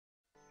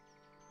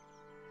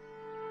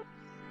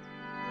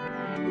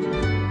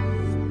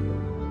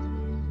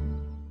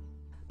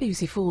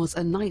BBC4's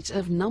A Night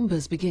of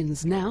Numbers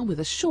begins now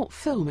with a short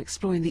film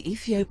exploring the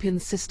Ethiopian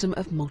system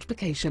of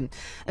multiplication,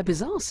 a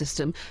bizarre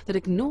system that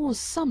ignores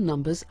some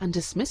numbers and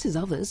dismisses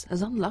others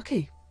as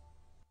unlucky.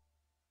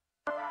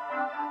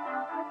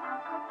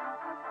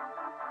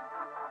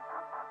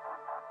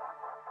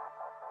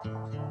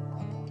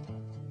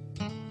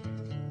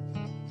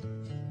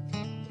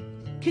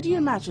 Could you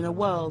imagine a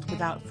world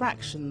without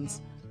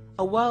fractions?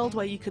 A world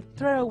where you could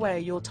throw away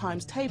your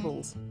times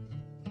tables?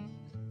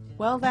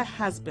 Well, there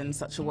has been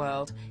such a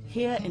world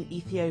here in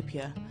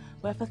Ethiopia,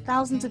 where for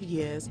thousands of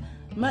years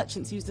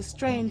merchants used a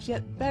strange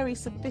yet very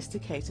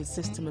sophisticated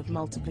system of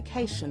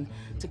multiplication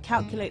to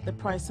calculate the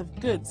price of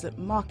goods at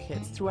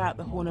markets throughout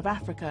the Horn of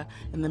Africa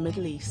and the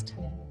Middle East.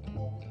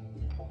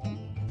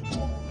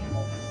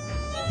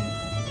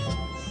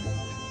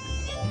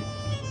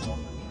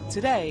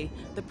 Today,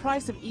 the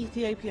price of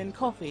Ethiopian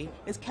coffee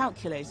is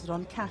calculated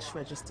on cash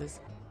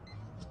registers.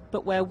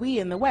 But where we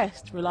in the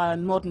West rely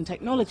on modern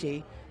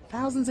technology,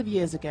 thousands of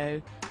years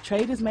ago,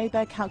 traders made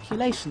their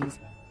calculations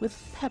with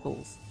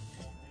pebbles.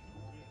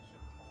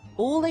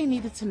 All they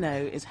needed to know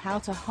is how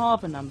to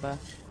halve a number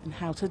and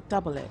how to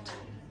double it.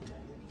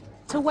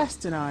 To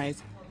Western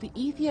eyes, the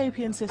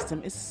Ethiopian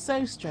system is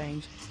so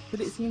strange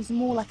that it seems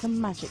more like a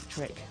magic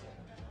trick.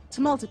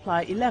 To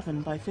multiply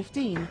 11 by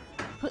 15,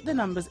 put the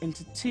numbers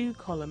into two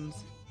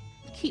columns.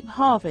 Keep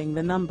halving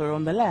the number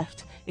on the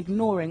left,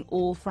 ignoring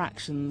all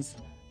fractions.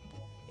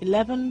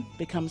 11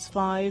 becomes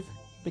 5,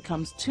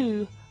 becomes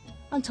 2,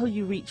 until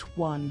you reach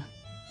 1.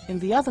 In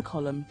the other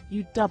column,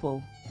 you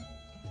double.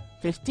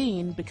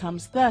 15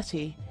 becomes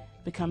 30,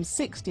 becomes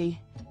 60,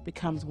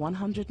 becomes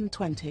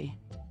 120.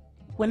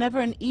 Whenever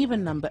an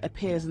even number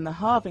appears in the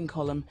halving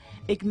column,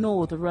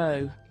 ignore the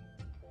row.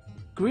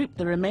 Group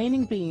the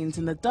remaining beans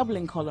in the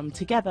doubling column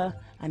together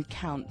and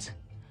count.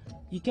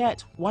 You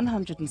get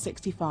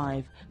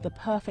 165, the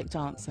perfect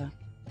answer.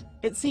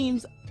 It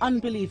seems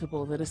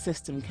unbelievable that a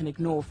system can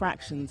ignore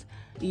fractions,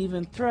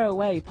 even throw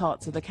away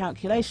parts of the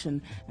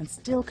calculation and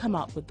still come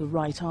up with the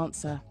right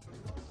answer.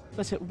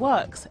 But it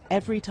works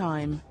every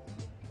time.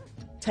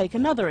 Take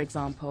another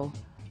example.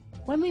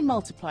 When we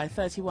multiply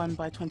 31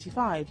 by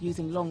 25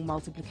 using long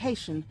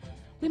multiplication,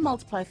 we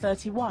multiply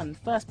 31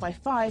 first by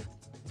 5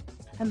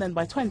 and then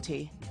by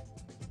 20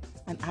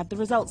 and add the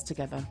results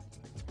together.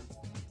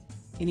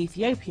 In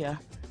Ethiopia,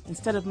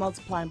 instead of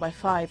multiplying by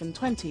 5 and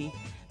 20,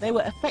 they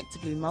were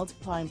effectively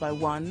multiplying by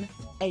 1,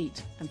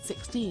 8 and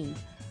 16,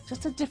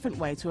 just a different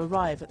way to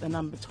arrive at the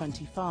number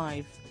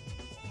 25.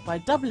 By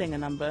doubling a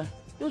number,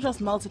 you're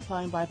just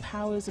multiplying by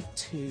powers of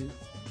 2.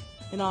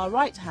 In our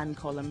right-hand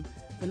column,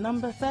 the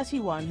number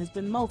 31 has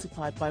been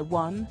multiplied by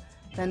 1,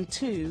 then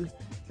 2,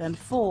 then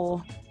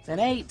 4,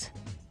 then 8,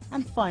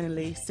 and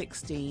finally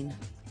 16.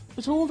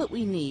 But all that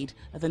we need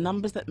are the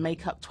numbers that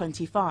make up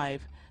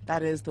 25,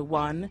 that is the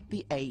 1,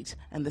 the 8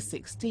 and the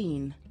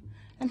 16.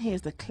 And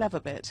here's the clever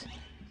bit.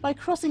 By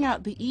crossing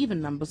out the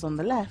even numbers on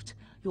the left,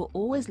 you're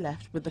always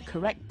left with the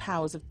correct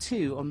powers of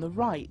 2 on the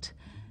right.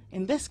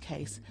 In this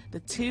case, the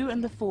 2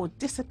 and the 4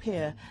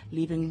 disappear,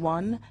 leaving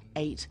 1,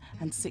 8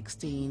 and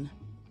 16.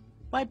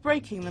 By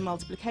breaking the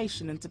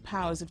multiplication into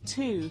powers of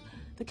 2,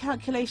 the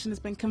calculation has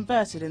been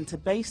converted into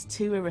base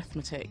 2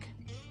 arithmetic.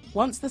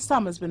 Once the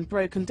sum has been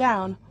broken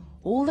down,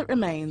 all that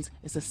remains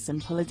is a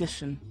simple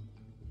addition.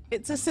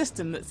 It's a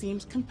system that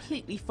seems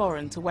completely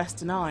foreign to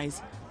Western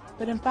eyes,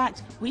 but in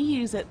fact we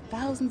use it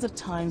thousands of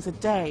times a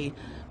day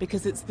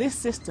because it's this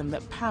system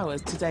that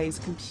powers today's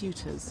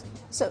computers.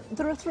 So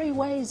there are three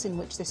ways in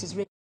which this is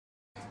written.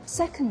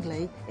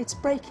 Secondly, it's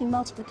breaking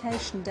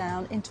multiplication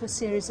down into a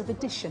series of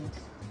addition.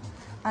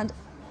 And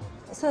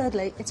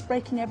thirdly, it's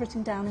breaking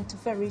everything down into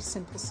very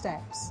simple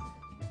steps.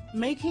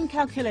 Making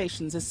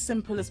calculations as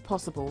simple as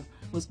possible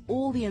was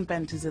all the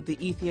inventors of the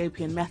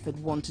Ethiopian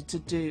method wanted to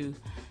do.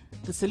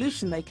 The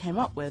solution they came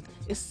up with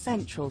is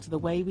central to the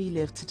way we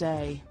live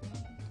today.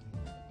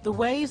 The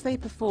ways they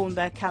perform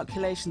their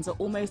calculations are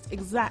almost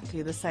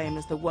exactly the same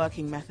as the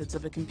working methods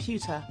of a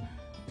computer.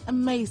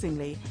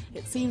 Amazingly,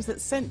 it seems that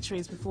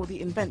centuries before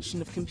the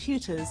invention of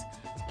computers,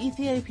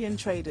 Ethiopian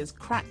traders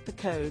cracked the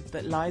code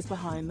that lies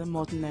behind the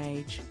modern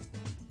age.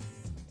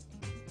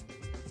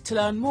 To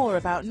learn more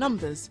about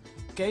numbers,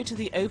 go to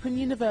the Open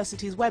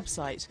University's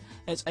website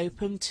at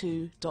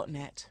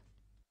open2.net.